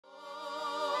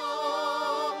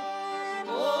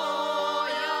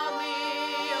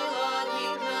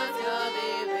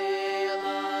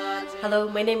Hello,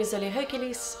 my name is Olia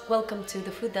Hercules. Welcome to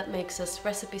The Food That Makes Us,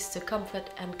 recipes to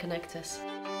comfort and connect us.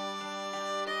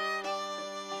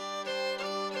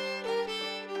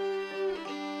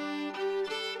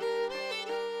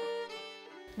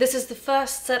 This is the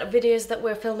first set of videos that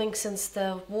we're filming since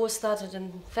the war started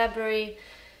in February,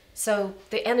 so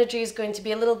the energy is going to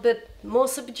be a little bit more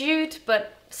subdued,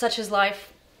 but such is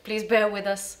life. Please bear with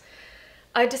us.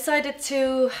 I decided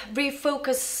to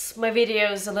refocus my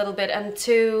videos a little bit and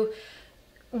to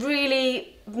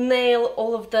really nail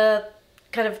all of the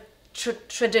kind of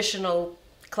traditional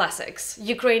classics,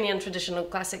 Ukrainian traditional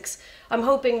classics. I'm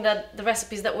hoping that the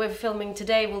recipes that we're filming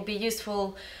today will be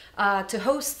useful to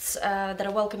hosts that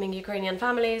are welcoming Ukrainian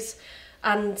families,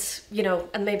 and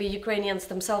and maybe Ukrainians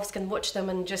themselves can watch them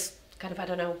and just kind of, I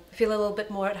don't know, feel a little bit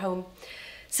more at home.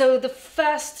 So the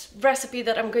first recipe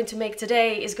that I'm going to make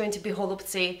today is going to be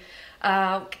holubtsi,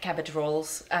 cabbage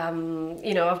rolls.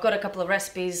 I've got a couple of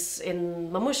recipes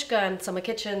in Mamushka and summer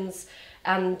kitchens,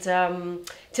 and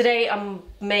today I'm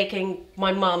making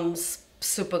my mum's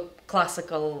super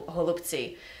classical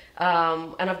holubtsi.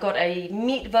 And I've got a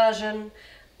meat version,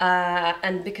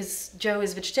 and because Joe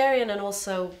is vegetarian, and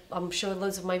also I'm sure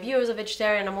loads of my viewers are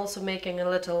vegetarian, I'm also making a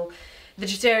little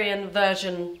vegetarian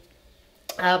version.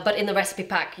 But in the recipe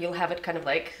pack, you'll have it kind of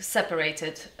like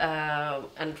separated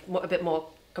and a bit more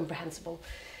comprehensible.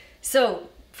 So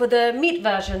for the meat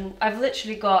version, I've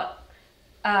literally got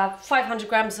 500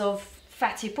 grams of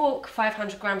fatty pork,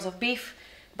 500 grams of beef,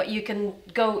 but you can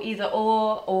go either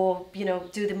or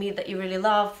do the meat that you really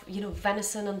love.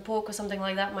 Venison and pork or something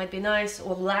like that might be nice,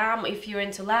 or lamb if you're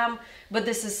into lamb, but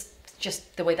this is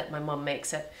just the way that my mum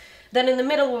makes it. Then in the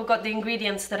middle, we've got the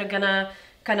ingredients that are gonna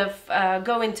kind of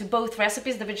go into both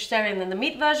recipes, the vegetarian and the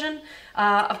meat version.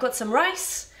 I've got some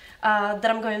rice that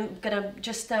I'm gonna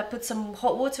just put some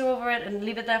hot water over it and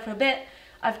leave it there for a bit.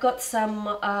 I've got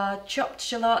some chopped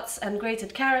shallots and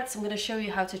grated carrots. I'm gonna show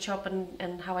you how to chop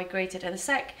and how I grate it in a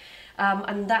sec.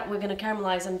 And that we're gonna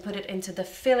caramelize and put it into the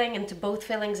filling, into both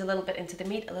fillings, a little bit into the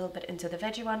meat, a little bit into the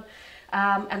veggie one.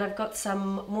 And I've got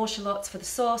some more shallots for the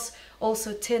sauce,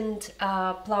 also tinned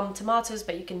plum tomatoes,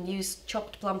 but you can use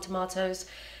chopped plum tomatoes.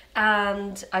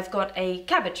 And I've got a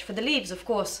cabbage for the leaves, of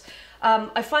course.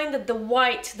 I find that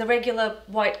the regular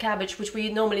white cabbage, which we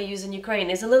normally use in Ukraine,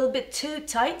 is a little bit too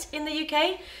tight in the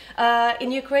UK.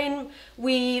 In Ukraine,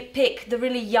 we pick the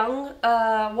really young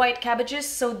white cabbages,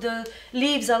 so the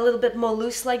leaves are a little bit more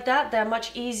loose like that. They're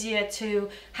much easier to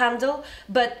handle,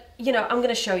 but I'm going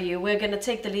to show you. We're going to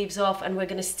take the leaves off and we're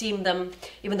going to steam them,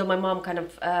 even though my mom kind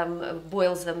of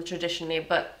boils them traditionally,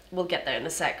 but we'll get there in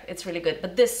a sec. It's really good.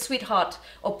 But this sweetheart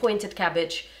or pointed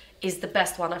cabbage is the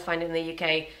best one I find in the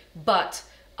UK, but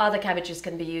other cabbages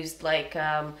can be used, like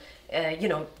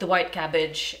the white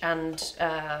cabbage and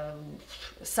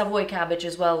Savoy cabbage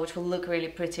as well, which will look really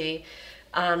pretty,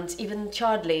 and even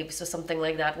chard leaves or something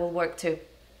like that will work too.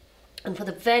 And for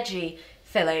the veggie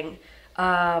filling,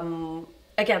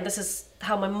 again, this is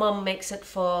how my mum makes it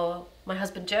for my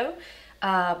husband Joe,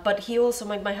 but he also,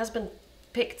 my husband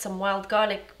picked some wild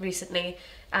garlic recently,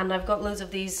 and I've got loads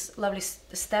of these lovely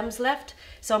stems left,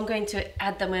 so I'm going to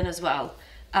add them in as well.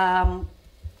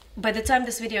 By the time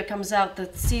this video comes out, the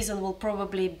season will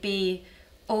probably be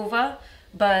over,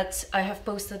 but I have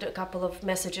posted a couple of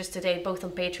messages today, both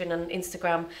on Patreon and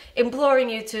Instagram, imploring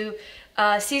you to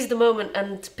seize the moment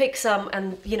and pick some,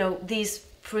 and these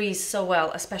freeze so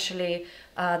well, especially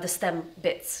the stem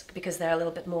bits, because they're a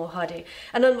little bit more hardy.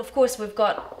 And then of course we've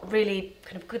got really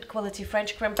kind of good quality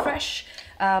French creme fraiche,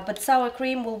 but sour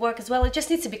cream will work as well. It just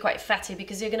needs to be quite fatty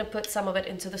because you're going to put some of it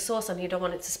into the sauce and you don't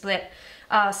want it to split.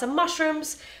 Some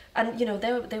mushrooms, and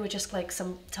they were just like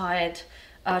some tired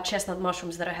chestnut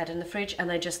mushrooms that I had in the fridge,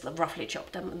 and I just roughly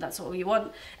chopped them, and that's all you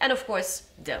want. And of course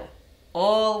dill,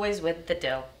 always with the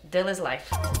dill. Dill is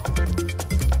life.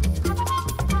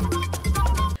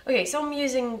 Okay, so I'm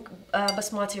using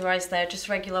basmati rice there, just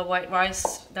regular white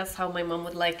rice. That's how my mum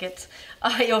would like it.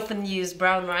 I often use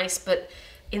brown rice, but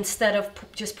instead of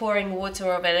just pouring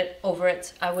water over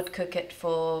it, I would cook it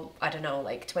for, I don't know,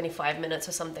 like 25 minutes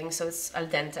or something, so it's al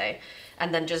dente,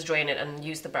 and then just drain it and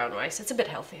use the brown rice. It's a bit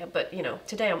healthier, but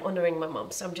today I'm honoring my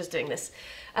mum, so I'm just doing this.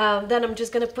 Then I'm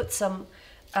just gonna put some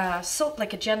salt,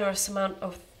 like a generous amount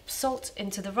of salt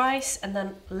into the rice, and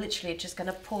then literally just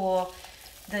gonna pour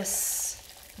this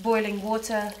boiling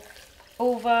water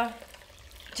over,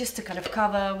 just to kind of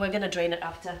cover. We're gonna drain it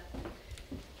after,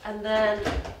 and then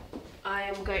I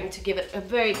am going to give it a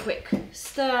very quick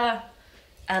stir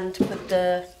and put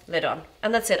the lid on,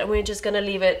 and that's it. And we're just gonna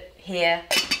leave it here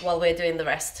while we're doing the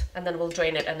rest, and then we'll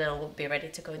drain it, and then we'll be ready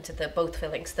to go into the both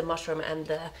fillings, the mushroom and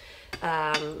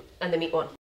the meat one.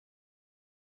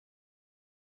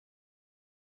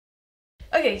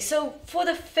 Okay, so for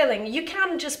the filling, you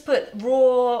can just put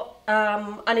raw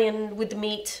onion with the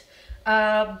meat,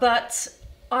 but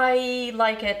I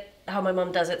like it how my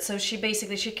mom does it. So she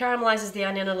caramelizes the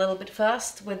onion a little bit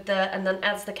first with and then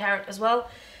adds the carrot as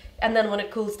well. And then when it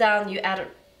cools down, you add,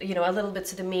 you know, a little bit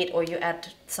to the meat, or you add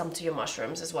some to your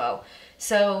mushrooms as well.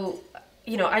 So,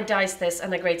 you know, I diced this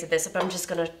and I grated this, but I'm just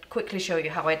gonna quickly show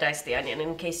you how I dice the onion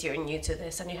in case you're new to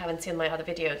this and you haven't seen my other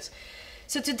videos.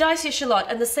 So to dice your shallot,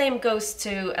 and the same goes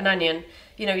to an onion,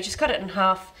 you know, you just cut it in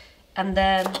half, and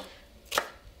then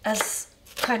as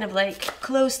kind of like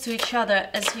close to each other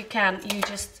as you can, you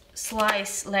just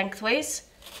slice lengthways.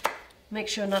 Make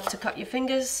sure not to cut your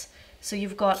fingers. So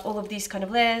you've got all of these kind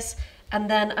of layers, and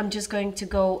then I'm just going to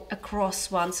go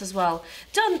across once as well.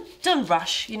 Don't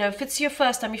rush, you know, if it's your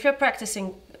first time, if you're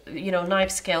practicing, you know,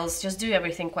 knife skills, just do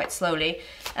everything quite slowly.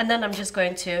 And then I'm just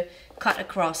going to cut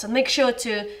across, and make sure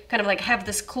to kind of like have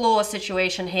this claw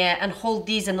situation here and hold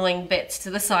these annoying bits to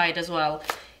the side as well.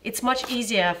 It's much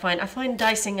easier, I find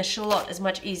dicing a shallot is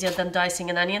much easier than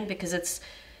dicing an onion, because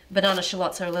banana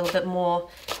shallots are a little bit more,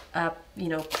 you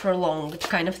know, prolonged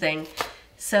kind of thing.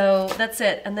 So that's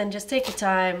it, and then just take your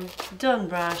time, don't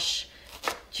rush,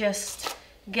 just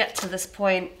get to this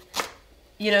point.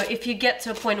 You know, if you get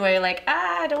to a point where you're like,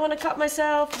 I don't want to cut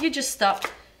myself, you just stop.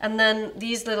 And then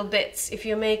these little bits, if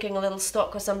you're making a little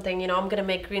stock or something, you know, I'm gonna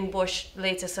make green borscht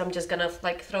later, so I'm just gonna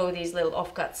like throw these little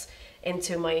offcuts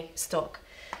into my stock.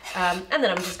 And then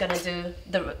I'm just gonna do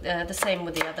the same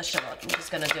with the other shallot. I'm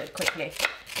just gonna do it quickly.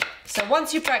 So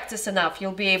once you practice enough,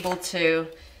 you'll be able to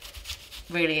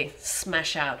really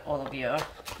smash out all of your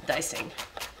dicing.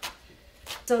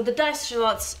 So the diced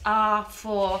shallots are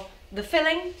for the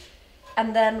filling,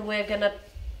 and then we're gonna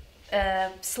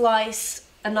slice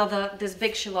this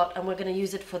big shallot, and we're gonna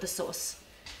use it for the sauce.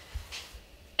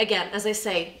 Again, as I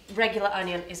say, regular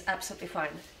onion is absolutely fine.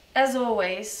 As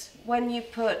always, when you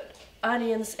put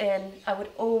onions in, I would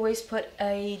always put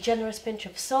a generous pinch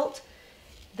of salt.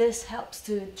 This helps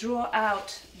to draw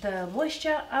out the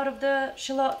moisture out of the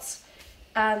shallots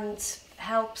and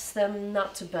helps them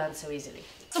not to burn so easily.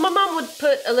 So my mom would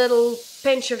put a little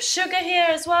pinch of sugar here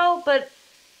as well, but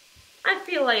I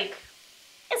feel like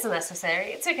it's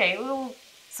necessary. It's okay.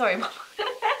 Sorry, Mom.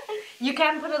 You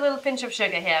can put a little pinch of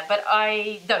sugar here, but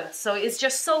I don't. So it's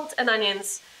just salt and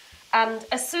onions. And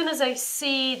as soon as I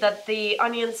see that the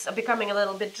onions are becoming a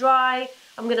little bit dry,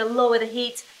 I'm gonna lower the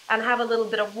heat and have a little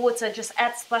bit of water, just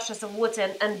add splashes of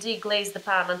water and deglaze the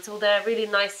pan until they're really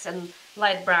nice and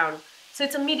light brown. So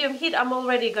it's a medium heat. I'm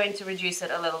already going to reduce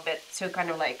it a little bit to kind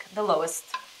of like the lowest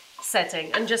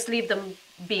setting and just leave them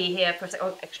be here for a second.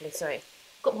 Oh, actually, sorry,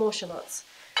 got more shallots.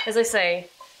 As I say,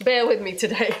 bear with me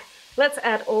today. Let's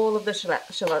add all of the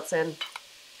shallots in.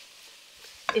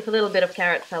 If a little bit of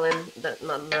carrot fell in,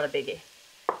 not a biggie.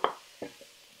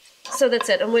 So that's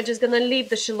it, and we're just gonna leave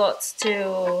the shallots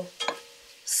to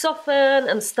soften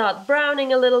and start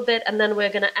browning a little bit, and then we're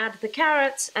gonna add the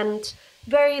carrots and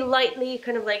very lightly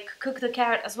kind of like cook the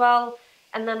carrot as well.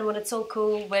 And then when it's all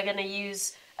cool, we're gonna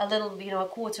use a little, you know, a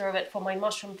quarter of it for my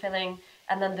mushroom filling,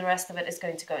 and then the rest of it is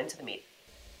going to go into the meat.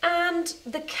 And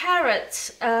the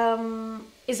carrot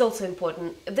is also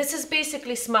important. This is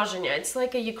basically smażenia. It's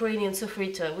like a Ukrainian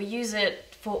sofrito. We use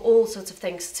it for all sorts of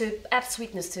things, to add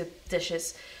sweetness to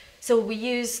dishes. So we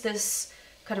use this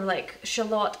kind of like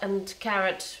shallot and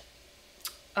carrot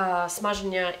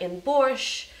smażenia in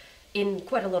borscht, in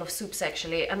quite a lot of soups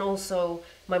actually, and also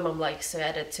my mom likes to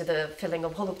add it to the filling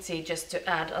of holubtsi just to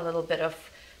add a little bit of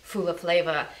fuller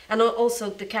flavor. And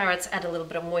also the carrots add a little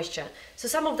bit of moisture. So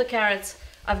some of the carrots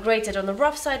I've grated on the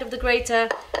rough side of the grater,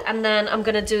 and then I'm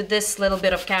gonna do this little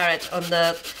bit of carrot on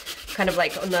the kind of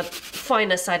like on the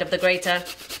finer side of the grater,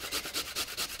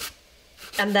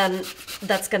 and then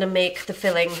that's gonna make the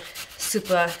filling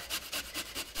super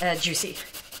juicy.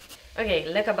 Okay,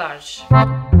 le cabbage.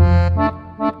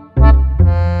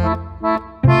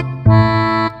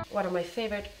 One of my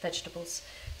favorite vegetables.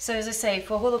 So as I say,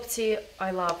 for holubtsi, I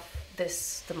love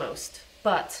this the most,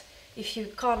 but if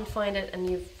you can't find it and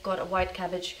you've got a white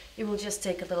cabbage, it will just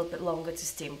take a little bit longer to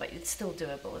steam, but it's still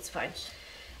doable, it's fine.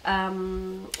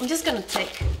 I'm just gonna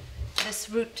take this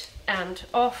root end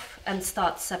off and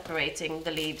start separating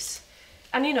the leaves.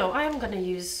 And you know, I am gonna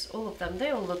use all of them.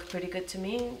 They all look pretty good to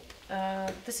me.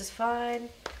 This is fine.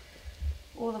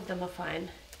 All of them are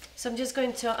fine. So I'm just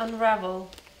going to unravel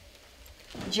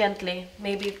gently,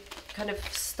 maybe kind of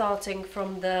starting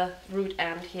from the root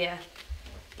end here.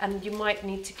 And you might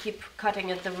need to keep cutting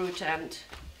at the root end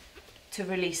to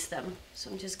release them.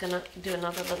 So I'm just gonna do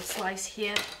another little slice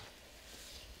here.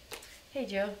 Hey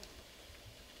Joe,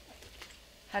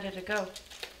 how did it go?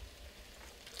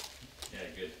 Yeah,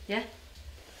 good. Yeah?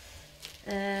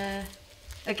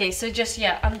 Okay, so just,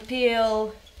 yeah,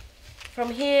 unpeel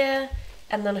from here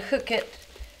and then hook it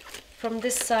from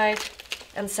this side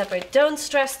and separate. Don't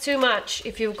stress too much.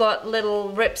 If you've got little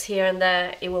rips here and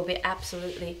there, it will be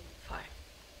absolutely fine.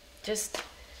 Just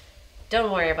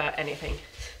don't worry about anything,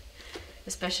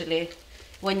 especially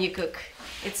when you cook.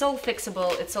 It's all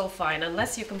fixable, it's all fine,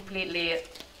 unless you completely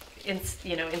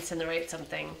incinerate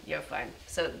something, you're fine.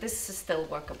 So this is still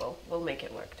workable. We'll make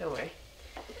it work, don't worry.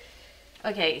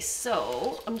 Okay,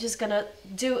 so I'm just gonna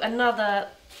do another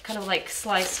kind of like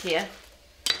slice here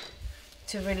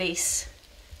to release,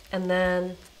 and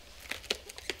then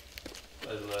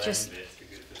just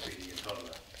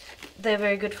they're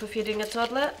very good for feeding a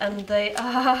toddler, and they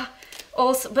are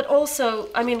also, but also,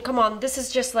 I mean, come on, this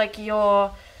is just like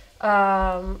your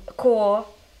core,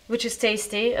 which is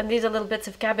tasty, and these are little bits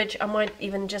of cabbage. I might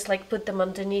even just like put them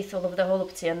underneath all of the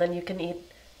holubtsi, and then you can eat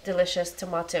delicious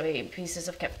tomatoey pieces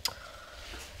of cabbage.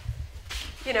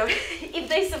 You know, if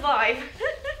they survive.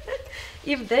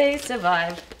 If they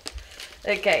survive.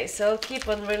 Okay, so I'll keep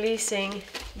on releasing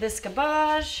this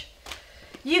cabbage.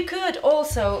 You could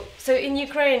also, so in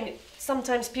Ukraine,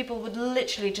 sometimes people would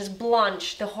literally just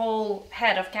blanch the whole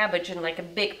head of cabbage in like a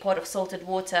big pot of salted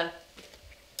water.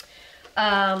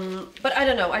 But I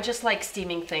don't know, I just like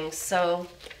steaming things, so,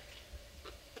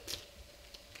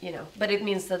 you know, but it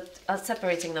means that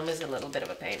separating them is a little bit of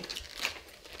a pain.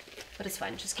 But it's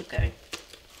fine, just keep going.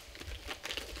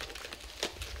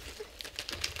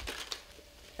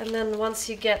 And then once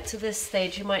you get to this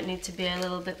stage, you might need to be a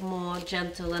little bit more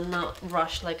gentle and not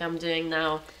rush like I'm doing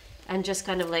now. And just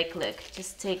kind of like, look,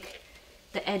 just take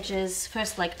the edges,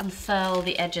 first like unfurl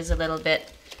the edges a little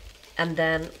bit, and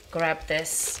then grab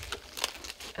this.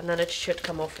 And then it should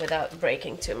come off without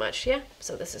breaking too much, yeah?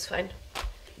 So this is fine.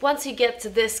 Once you get to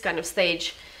this kind of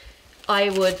stage, I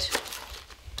would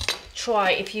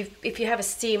try, if you have a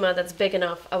steamer that's big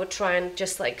enough, I would try and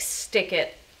just like stick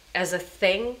it as a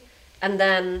thing, and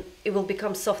then it will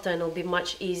become softer and it'll be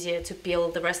much easier to peel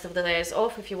the rest of the layers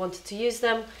off if you wanted to use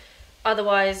them.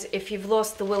 Otherwise, if you've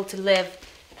lost the will to live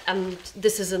and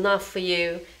this is enough for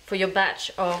you, for your batch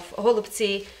of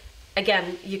holubtsi,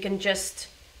 again, you can just,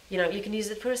 you know, you can use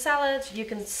it for a salad, you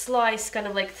can slice kind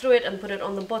of like through it and put it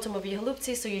on the bottom of your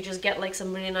holubtsi, so you just get like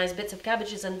some really nice bits of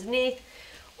cabbages underneath.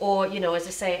 Or, you know, as I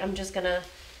say, I'm just gonna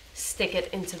stick it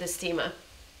into the steamer.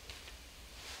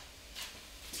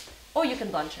 Or you can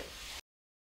blanch it.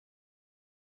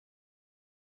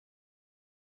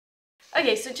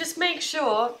 Okay, so just make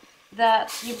sure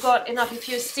that you've got enough, if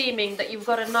you're steaming, that you've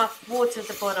got enough water at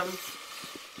the bottom.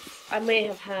 I may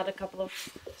have had a couple of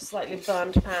slightly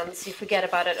burned pans, you forget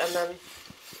about it, and then,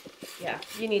 yeah,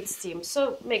 you need steam.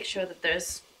 So make sure that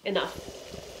there's enough.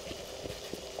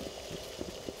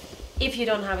 If you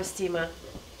don't have a steamer,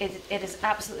 it is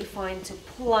absolutely fine to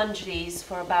plunge these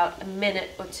for about a minute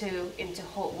or two into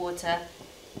hot water,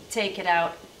 take it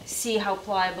out, see how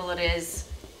pliable it is,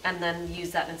 and then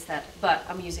use that instead. But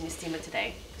I'm using a steamer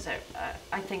today, so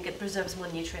I think it preserves more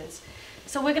nutrients.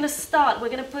 So we're gonna start, we're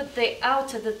gonna put the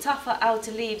tougher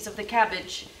outer leaves of the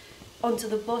cabbage onto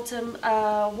the bottom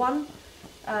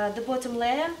the bottom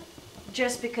layer,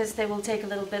 just because they will take a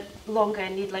little bit longer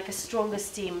and need like a stronger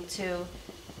steam to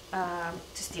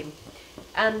steam.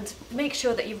 And make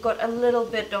sure that you've got a little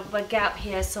bit of a gap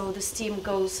here so the steam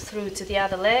goes through to the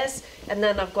other layers. And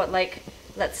then I've got like,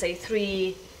 let's say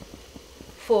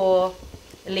 3-4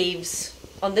 leaves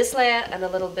on this layer and a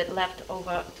little bit left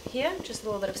over here, just a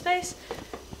little bit of space.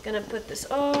 Gonna put this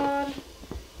on.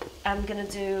 I'm gonna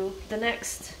do the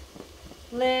next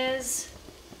layers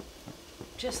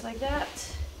just like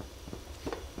that.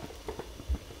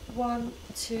 1,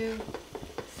 2,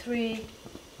 3,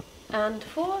 and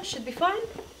 4 should be fine.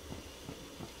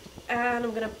 And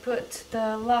I'm gonna put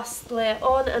the last layer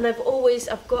on, and I've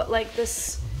got like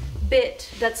this bit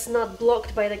that's not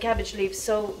blocked by the cabbage leaves,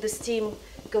 so the steam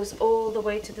goes all the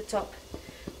way to the top.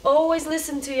 Always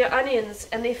listen to your onions,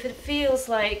 and if it feels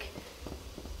like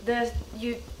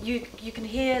you can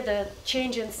hear the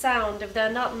change in sound, if they're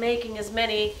not making as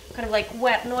many kind of like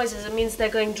wet noises, it means they're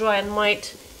going dry and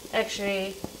might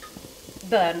actually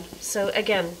burn. So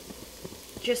again,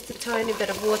 just a tiny bit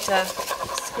of water,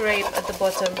 scrape at the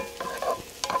bottom,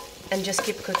 and just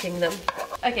keep cooking them.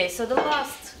 Okay, so the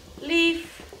last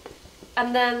leaf,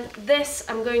 and then this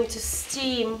I'm going to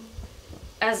steam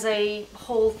as a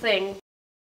whole thing.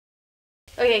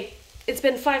 Okay, it's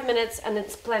been 5 minutes and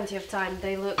it's plenty of time.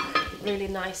 They look really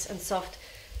nice and soft.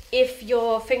 If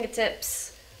your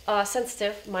fingertips are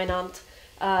sensitive, mine aren't,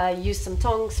 use some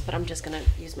tongs, but I'm just gonna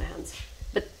use my hands.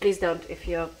 But please don't if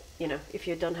you're, if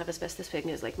you don't have asbestos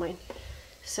fingers like mine.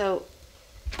 So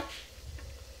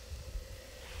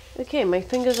Okay, my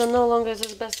fingers are no longer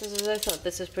as best as I thought.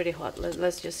 This is pretty hot.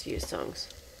 Let's just use tongs.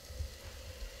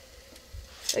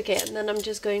 Okay, and then I'm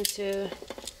just going to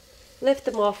lift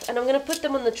them off, and I'm going to put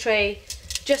them on the tray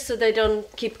just so they don't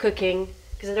keep cooking,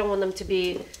 because I don't want them to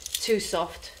be too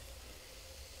soft.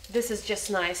 This is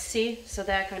just nice, see? So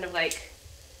they're kind of like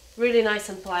really nice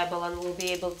and pliable, and we'll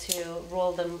be able to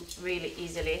roll them really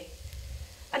easily.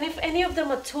 And if any of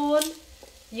them are torn,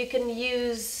 you can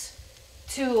use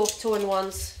 2 of torn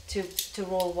ones to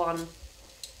roll one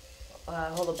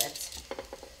holubtsi.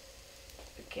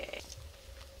 Okay.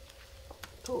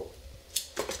 Cool.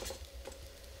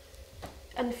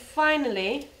 And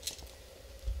finally,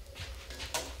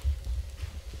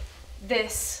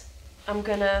 this I'm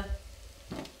gonna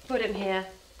put in here,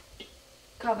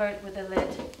 cover it with a lid,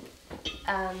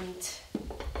 and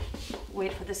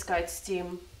wait for this guy to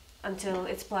steam until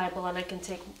it's pliable and I can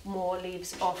take more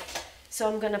leaves off.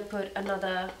 So I'm gonna put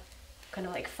another kind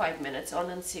of like 5 minutes on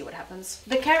and see what happens.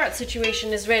 The carrot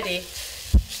situation is ready.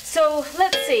 So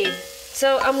let's see.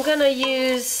 So I'm gonna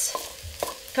use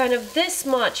kind of this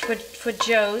much for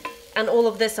Joe, and all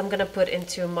of this I'm gonna put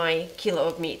into my kilo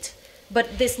of meat.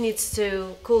 But this needs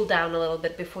to cool down a little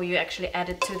bit before you actually add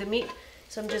it to the meat.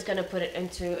 So I'm just gonna put it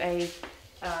into a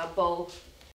bowl.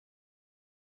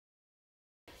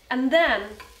 And then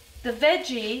the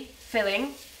veggie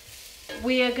filling,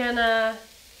 we are gonna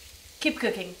keep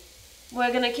cooking.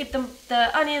 We're gonna keep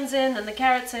the onions in and the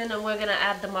carrots in, and we're gonna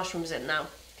add the mushrooms in now.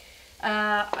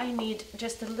 I need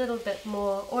just a little bit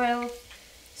more oil,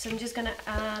 so I'm just gonna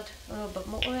add a little bit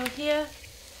more oil here,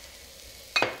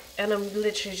 and I'm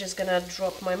literally just gonna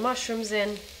drop my mushrooms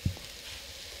in,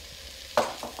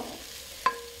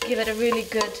 give it a really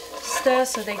good stir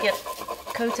so they get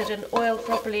coated in oil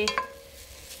properly,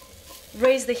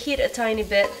 raise the heat a tiny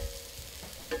bit,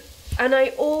 and I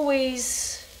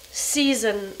always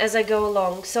season as I go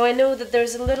along. So I know that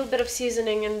there's a little bit of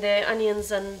seasoning in the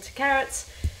onions and carrots,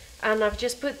 and I've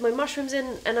just put my mushrooms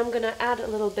in, and I'm gonna add a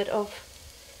little bit of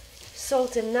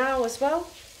salt in now as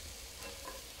well.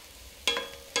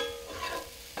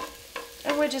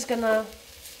 And we're just gonna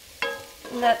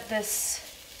let this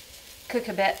cook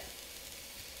a bit,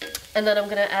 and then I'm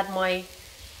gonna add my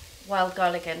wild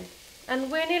garlic in, and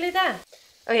we're nearly there.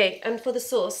 Okay, and for the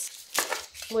sauce,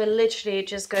 we're literally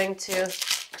just going to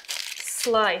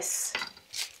slice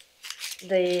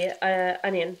the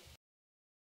onion.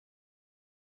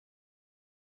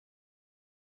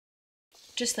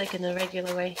 Just like in a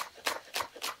regular way.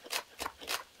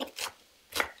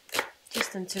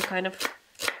 Just into kind of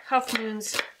half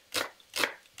moons.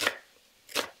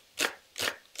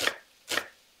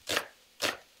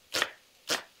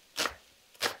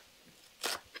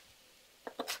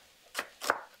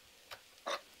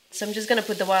 So I'm just going to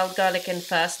put the wild garlic in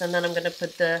first, and then I'm going to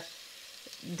put the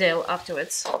dill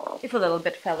afterwards. If a little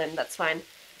bit fell in, that's fine.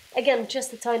 Again,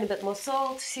 just a tiny bit more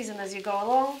salt, season as you go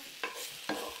along.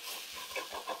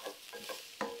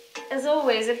 As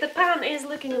always, if the pan is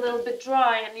looking a little bit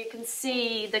dry and you can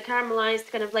see the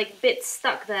caramelized kind of like bits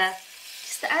stuck there,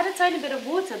 just add a tiny bit of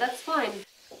water, that's fine.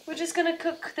 We're just gonna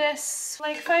cook this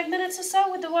like 5 minutes or so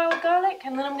with the wild garlic,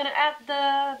 and then I'm gonna add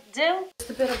the dill.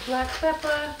 Just a bit of black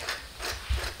pepper.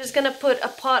 Just gonna put a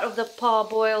part of the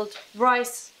parboiled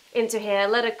rice into here,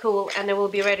 let it cool, and it will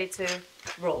be ready to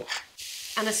roll.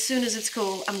 And as soon as it's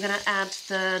cool, I'm gonna add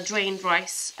the drained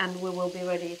rice, and we will be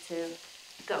ready to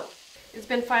go. It's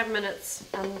been 5 minutes,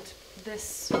 and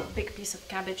this big piece of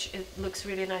cabbage, it looks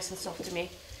really nice and soft to me.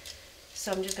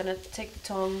 So I'm just gonna take the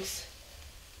tongs,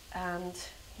 and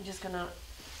I'm just gonna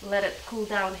let it cool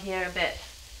down here a bit.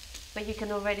 But you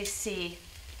can already see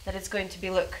that it's going to be,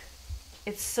 look,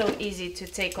 it's so easy to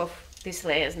take off these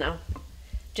layers now.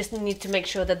 Just need to make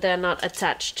sure that they're not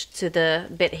attached to the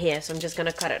bit here. So I'm just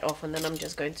gonna cut it off, and then I'm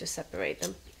just going to separate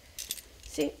them.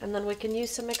 See, and then we can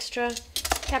use some extra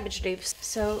cabbage leaves.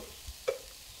 So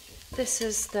this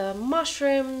is the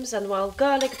mushrooms and wild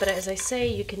garlic, but as I say,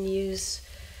 you can use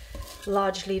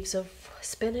large leaves of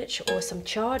spinach or some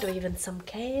chard or even some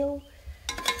kale.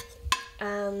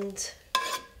 And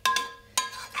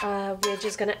we're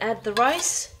just gonna add the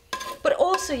rice, but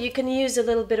also you can use a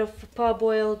little bit of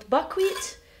parboiled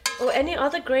buckwheat or any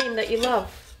other grain that you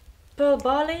love. Pearl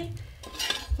barley,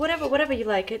 whatever you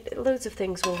like. Loads of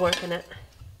things will work in it.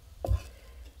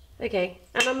 Okay,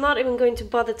 and I'm not even going to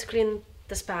bother to clean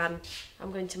this pan.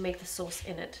 I'm going to make the sauce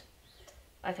in it.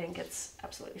 I think it's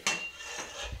absolutely fine.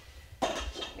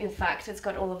 In fact, it's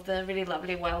got all of the really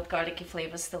lovely wild garlicky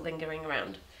flavors still lingering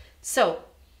around. So,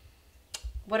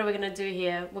 what are we gonna do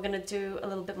here? We're gonna do a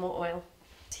little bit more oil.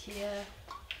 Here,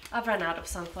 I've run out of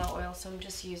sunflower oil, so I'm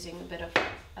just using a bit of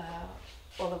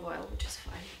olive oil, which is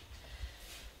fine.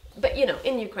 But you know,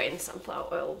 in Ukraine, sunflower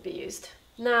oil will be used.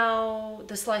 Now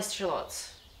the sliced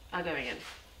shallots are going in.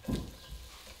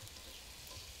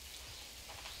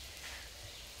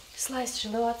 Sliced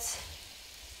shallots.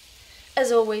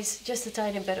 As always, just a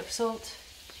tiny bit of salt.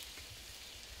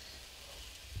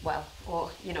 Well,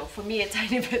 or, you know, for me a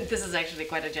tiny bit. This is actually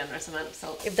quite a generous amount of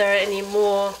salt. If there are any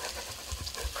more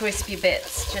crispy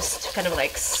bits, just kind of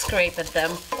like scrape at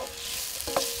them.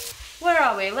 Where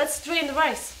are we? Let's drain the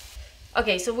rice.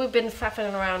 Okay, so we've been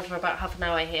faffing around for about half an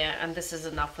hour here, and this is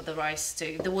enough for the rice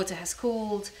to... The water has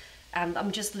cooled, and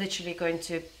I'm just literally going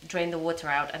to drain the water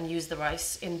out and use the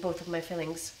rice in both of my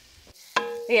fillings.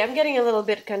 Yeah, I'm getting a little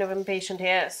bit kind of impatient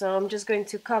here, so I'm just going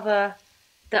to cover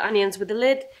the onions with the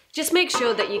lid. Just make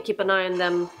sure that you keep an eye on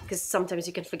them, because sometimes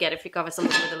you can forget if you cover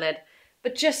something with the lid.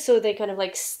 But just so they kind of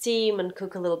like steam and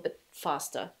cook a little bit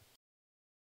faster.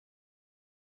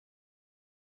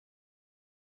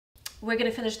 We're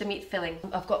gonna finish the meat filling.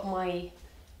 I've got my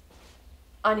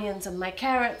onions and my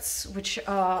carrots, which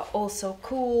are also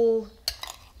cool.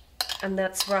 And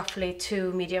that's roughly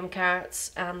 2 medium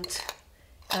carrots and,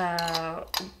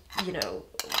 you know,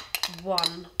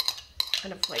 1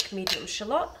 kind of like medium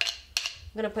shallot.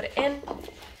 I'm gonna put it in.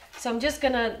 So I'm just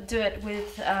gonna do it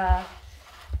with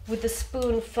the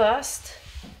spoon first,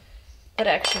 but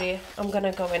actually I'm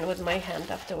gonna go in with my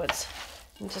hand afterwards.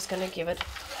 I'm just gonna give it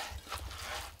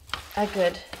a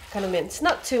good kind of mince,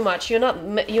 not too much. You're not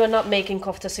making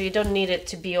kofta, so you don't need it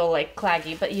to be all like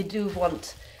claggy, but you do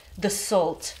want the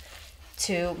salt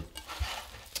to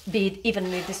be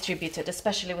evenly distributed,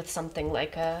 especially with something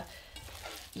like a,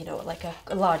 you know, like a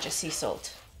larger sea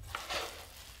salt.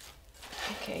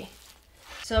 Okay,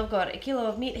 so I've got 1 kilo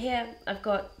of meat here. I've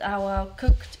got our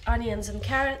cooked onions and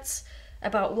carrots,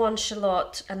 about 1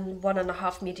 shallot and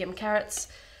 1.5 medium carrots.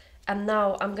 And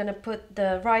now I'm gonna put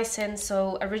the rice in.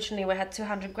 So originally we had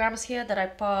 200 grams here that I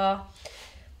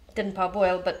didn't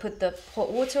parboil, but put the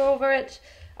hot water over it.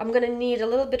 I'm gonna need a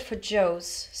little bit for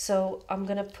Joe's, so I'm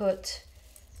gonna put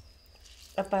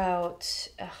about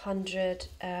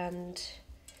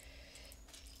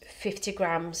 150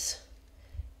 grams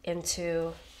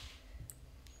into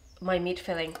my meat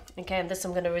filling. Okay, and this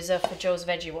I'm gonna reserve for Joe's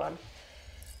veggie one.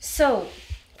 So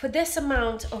for this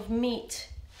amount of meat,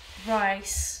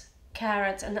 rice,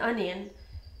 carrot and onion,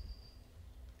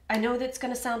 I know that's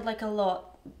gonna sound like a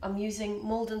lot. I'm using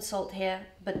Maldon salt here,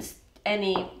 but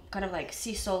any kind of like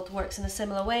sea salt works in a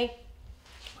similar way.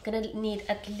 I'm gonna need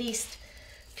at least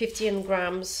 15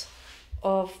 grams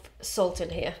of salt in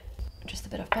here. Just a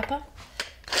bit of pepper.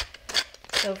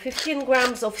 So 15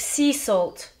 grams of sea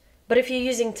salt. But if you're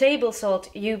using table salt,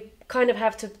 you kind of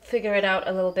have to figure it out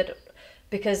a little bit,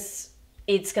 because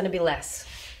it's gonna be less.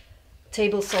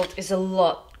 Table salt is a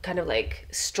lot kind of like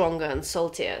stronger and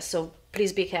saltier, so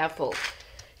please be careful.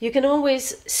 You can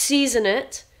always season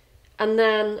it and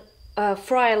then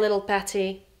fry a little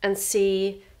patty and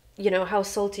see, you know, how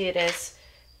salty it is,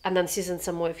 and then season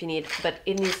some more if you need, but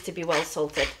it needs to be well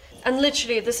salted. And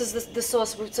literally this is the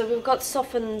sauce. So we've got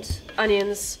softened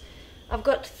onions, I've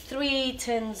got 3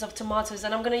 tins of tomatoes,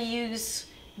 and I'm gonna use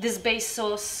this base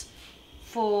sauce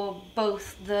for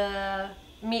both the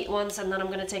meat ones, and then I'm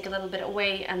going to take a little bit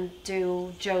away and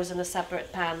do Joe's in a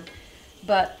separate pan.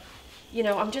 But you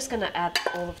know, I'm just going to add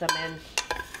all of them in.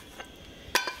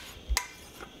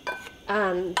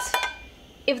 And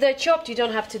if they're chopped, you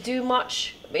don't have to do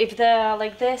much. If they're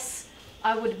like this,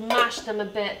 I would mash them a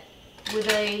bit with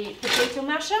a potato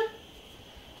masher.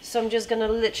 So I'm just going to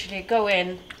literally go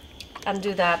in and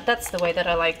do that. That's the way that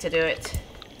I like to do it.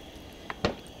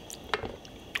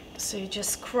 So you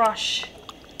just crush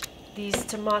these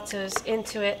tomatoes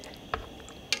into it,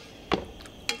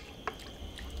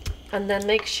 and then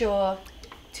make sure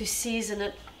to season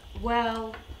it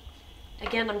well.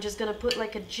 Again, I'm just gonna put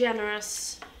like a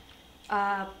generous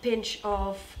pinch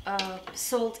of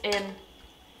salt in,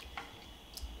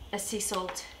 a sea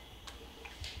salt.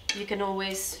 You can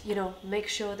always, you know, make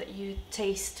sure that you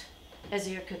taste as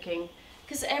you're cooking,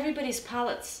 because everybody's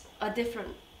palates are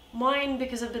different. Mine,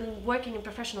 because I've been working in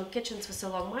professional kitchens for so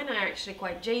long, mine are actually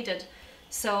quite jaded.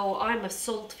 So I'm a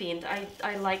salt fiend.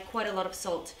 I like quite a lot of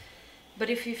salt. But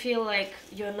if you feel like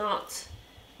you're not,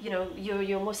 you know,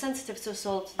 you're more sensitive to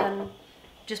salt, then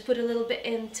just put a little bit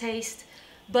in, taste,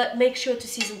 but make sure to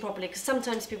season properly. Because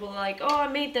sometimes people are like, oh, I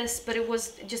made this, but it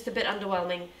was just a bit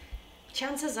underwhelming.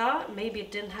 Chances are, maybe it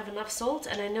didn't have enough salt,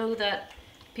 and I know that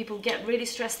people get really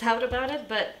stressed out about it,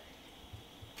 but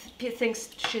things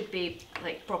should be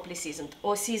like properly seasoned,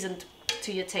 or seasoned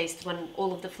to your taste when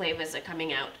all of the flavors are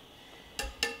coming out.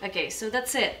 Okay, so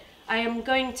that's it. I am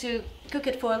going to cook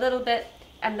it for a little bit,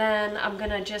 and then I'm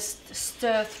gonna just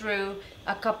stir through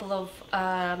a couple of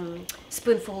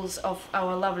spoonfuls of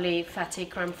our lovely fatty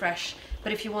creme fraiche.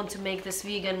 But if you want to make this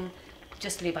vegan,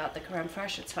 just leave out the creme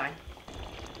fraiche, it's fine.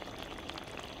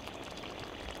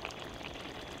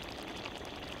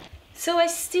 So I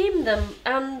steamed them,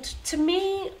 and to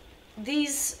me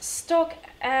these stock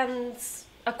ends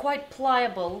are quite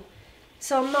pliable,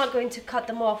 so I'm not going to cut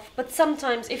them off. But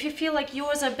sometimes if you feel like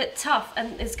yours are a bit tough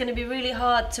and it's going to be really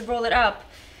hard to roll it up,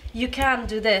 you can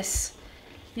do this.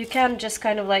 You can just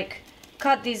kind of like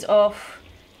cut these off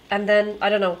and then, I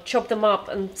don't know, chop them up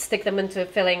and stick them into a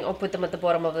filling or put them at the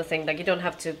bottom of the thing. Like, you don't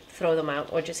have to throw them out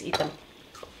or just eat them.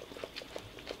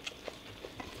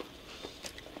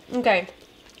 Okay,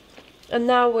 and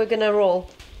now we're gonna roll.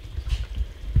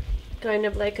 Kind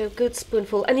of like a good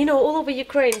spoonful. And you know, all over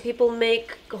Ukraine people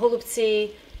make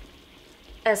holubtsi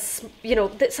as, you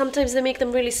know, sometimes they make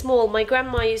them really small. My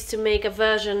grandma used to make a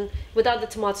version without the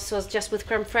tomato sauce, just with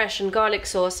creme fraiche and garlic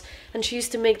sauce, and she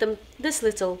used to make them this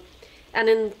little. And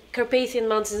in Carpathian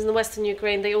Mountains in the western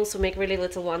Ukraine, they also make really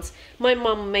little ones. My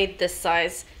mom made this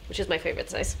size, which is my favorite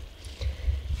size.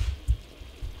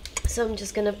 So I'm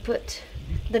just gonna put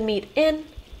the meat in,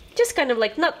 just kind of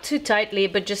like not too tightly,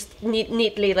 but just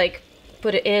neatly like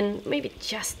put it in, maybe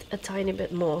just a tiny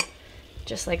bit more,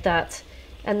 just like that.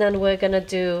 And then we're gonna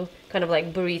do kind of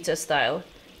like burrito style.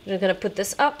 We're gonna put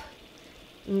this up,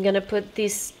 I'm gonna put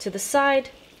these to the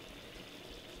side,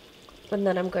 and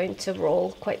then I'm going to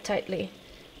roll quite tightly.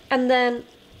 And then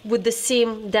with the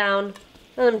seam down,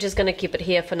 I'm just gonna keep it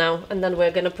here for now, and then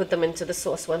we're gonna put them into the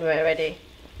sauce when we're ready.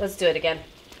 Let's do it again.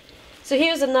 So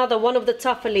here's another one of the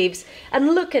tougher leaves,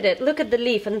 and look at it, look at the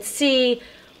leaf and see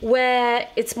where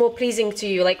it's more pleasing to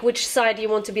you, like which side you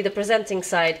want to be the presenting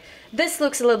side. This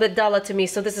looks a little bit duller to me,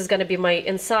 so this is gonna be my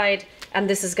inside, and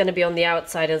this is gonna be on the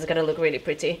outside, and it's gonna look really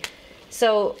pretty.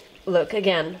 So look,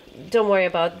 again, don't worry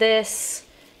about this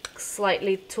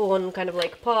slightly torn kind of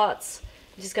like parts.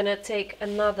 I'm just gonna take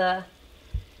another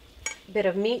bit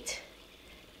of meat,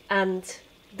 and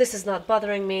this is not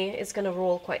bothering me, it's gonna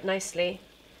roll quite nicely.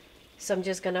 So I'm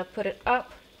just gonna put it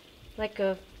up like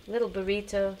a little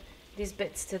burrito, these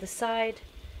bits to the side,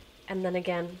 and then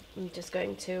again I'm just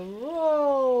going to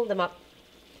roll them up.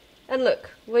 And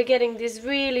look, we're getting these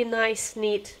really nice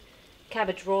neat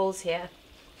cabbage rolls here.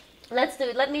 Let's do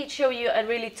it. Let me show you a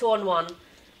really torn one,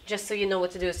 just so you know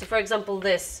what to do. So for example,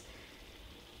 this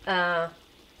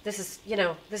is, you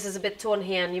know, this is a bit torn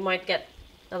here, and you might get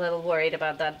a little worried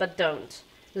about that, but don't.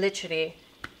 Literally,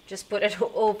 just put it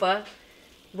over.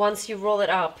 Once you roll it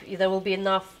up, there will be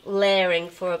enough layering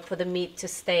for the meat to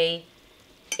stay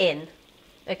in.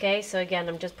 Okay, so again,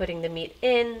 I'm just putting the meat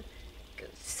in,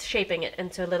 shaping it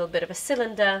into a little bit of a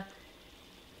cylinder.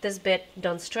 This bit,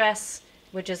 don't stress.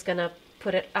 We're just gonna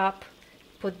put it up,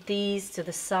 put these to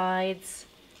the sides,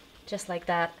 just like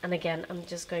that. And again, I'm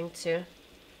just going to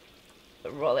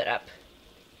roll it up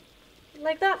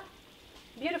like that.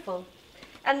 Beautiful.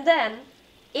 And then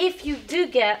if you do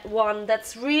get one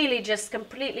that's really just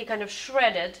completely kind of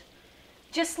shredded,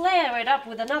 just layer it up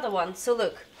with another one. So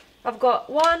look, I've got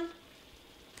one,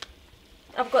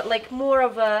 I've got like more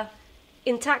of a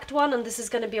intact one, and this is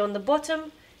going to be on the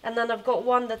bottom, and then I've got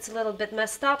one that's a little bit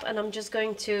messed up, and I'm just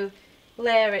going to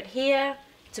layer it here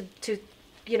to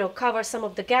you know, cover some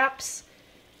of the gaps.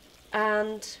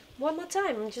 And one more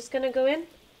time, I'm just going to go in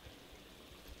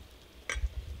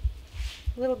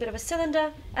a little bit of a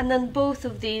cylinder, and then both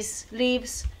of these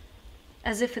leaves,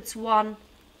 as if it's one,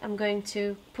 I'm going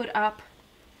to put up,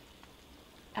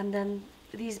 and then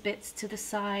these bits to the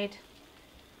side,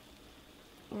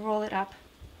 roll it up,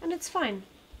 and it's fine.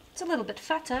 It's a little bit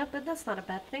fatter, but that's not a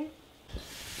bad thing.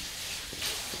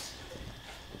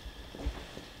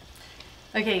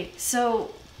 Okay,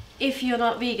 so if you're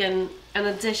not vegan, an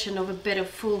addition of a bit of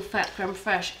full fat creme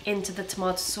fraiche into the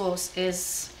tomato sauce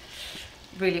is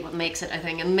really what makes it, I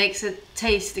think, and makes it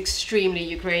taste extremely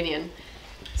Ukrainian.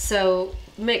 So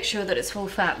make sure that it's full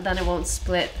fat, then it won't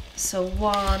split. So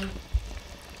 1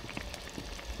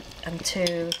 and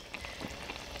 2,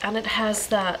 and it has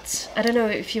that, I don't know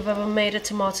if you've ever made a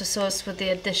tomato sauce with the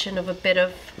addition of a bit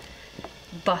of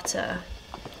butter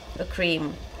or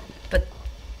cream, but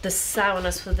the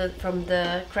sourness from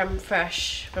the creme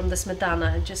fraiche, from the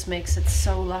smetana, it just makes it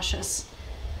so luscious.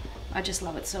 I just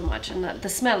love it so much, and the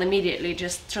smell immediately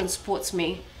just transports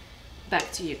me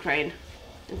back to Ukraine,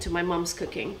 into my mom's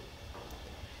cooking.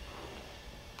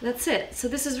 That's it. So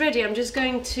this is ready. I'm just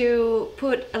going to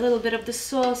put a little bit of the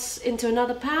sauce into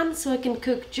another pan so I can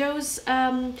cook Joe's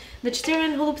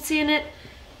vegetarian holubtsi in it,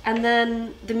 and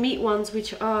then the meat ones,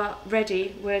 which are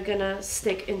ready, we're gonna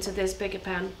stick into this bigger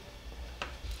pan.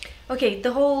 Okay,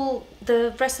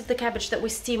 the rest of the cabbage that we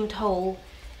steamed whole,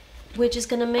 we're just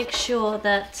gonna make sure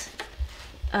that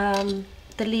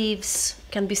the leaves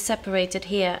can be separated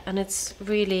here, and it's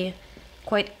really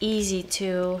quite easy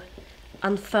to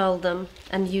unfurl them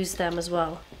and use them as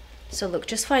well. So look,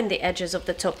 just find the edges of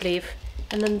the top leaf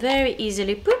and then very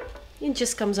easily, boop, it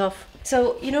just comes off.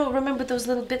 So, you know, remember those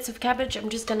little bits of cabbage? I'm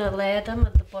just gonna layer them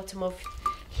at the bottom of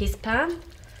his pan.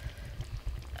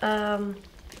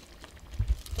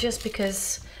 Just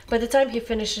because by the time he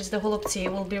finishes the holubtsi,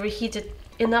 it will be reheated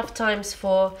enough times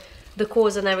for the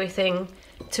cores and everything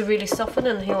to really soften,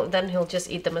 and then he'll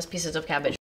just eat them as pieces of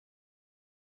cabbage.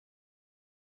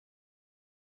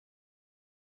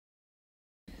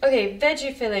 Okay,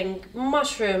 veggie filling,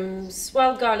 mushrooms,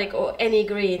 wild garlic or any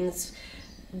greens,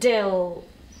 dill,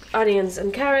 onions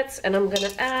and carrots, and I'm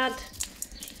gonna add,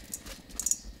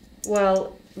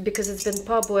 well, because it's been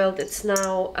parboiled, it's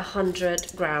now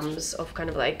 100 grams of kind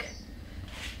of like,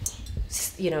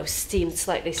 you know, steamed,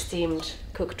 slightly steamed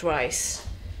cooked rice.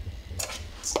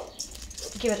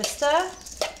 Give it a stir.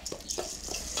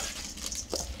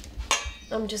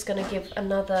 I'm just gonna give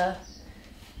another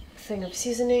thing of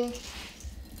seasoning,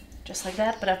 just like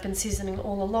that, but I've been seasoning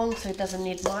all along, so it doesn't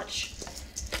need much.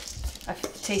 I've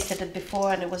tasted it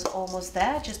before and it was almost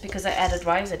there. Just because I added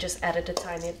rice, I just added a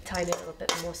tiny little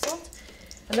bit more salt.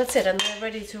 And that's it, and they're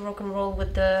ready to rock and roll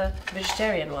with the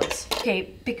vegetarian ones.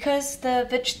 Okay, because the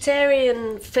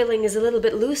vegetarian filling is a little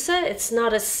bit looser, it's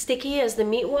not as sticky as the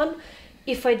meat one.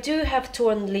 If I do have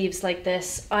torn leaves like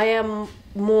this, I am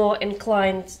more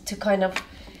inclined to kind of,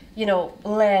 you know,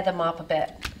 layer them up a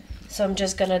bit. So I'm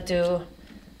just gonna do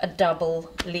a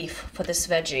double leaf for this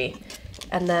veggie,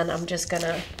 and then I'm just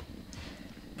gonna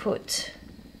put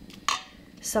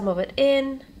some of it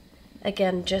in.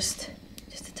 Again, just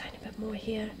a tiny bit more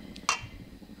here,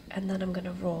 and then I'm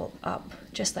gonna roll up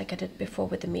just like I did before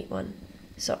with the meat one.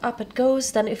 So up it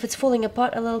goes. Then if it's falling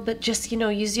apart a little bit, just, you know,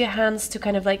 use your hands to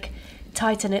kind of like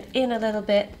tighten it in a little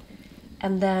bit,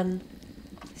 and then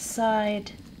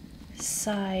side,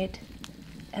 side,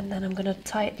 and then I'm gonna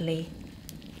tightly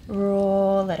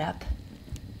roll it up,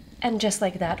 and just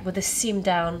like that, with the seam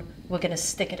down, we're gonna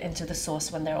stick it into the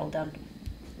sauce when they're all done.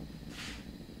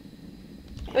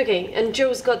 Okay, and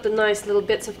Joe's got the nice little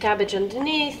bits of cabbage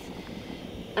underneath,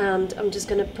 and I'm just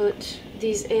gonna put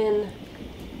these in,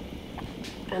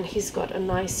 and he's got a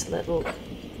nice little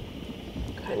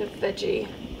kind of veggie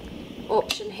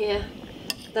option here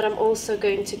that I'm also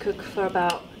going to cook for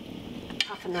about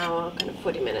half an hour, kind of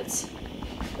 40 minutes.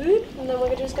 And then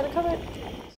we're just gonna cover it.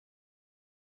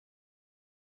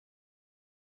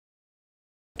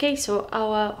 Okay, so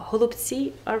our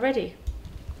holubtsi are ready.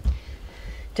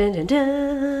 Dun, dun,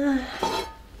 dun.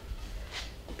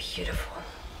 Beautiful.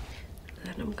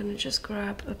 Then I'm gonna just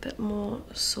grab a bit more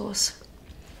sauce.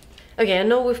 Okay, I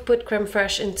know we've put creme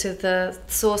fraiche into the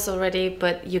sauce already,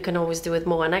 but you can always do it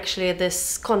more. And actually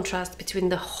this contrast between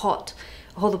the hot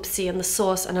holubtsi and the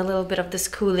sauce and a little bit of this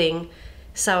cooling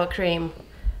sour cream,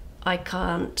 I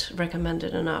can't recommend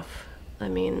it enough. I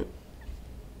mean,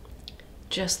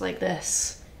 just like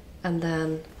this, and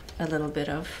then a little bit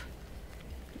of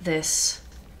this.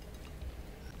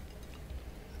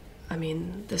 I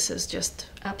mean, this is just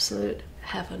absolute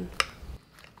heaven.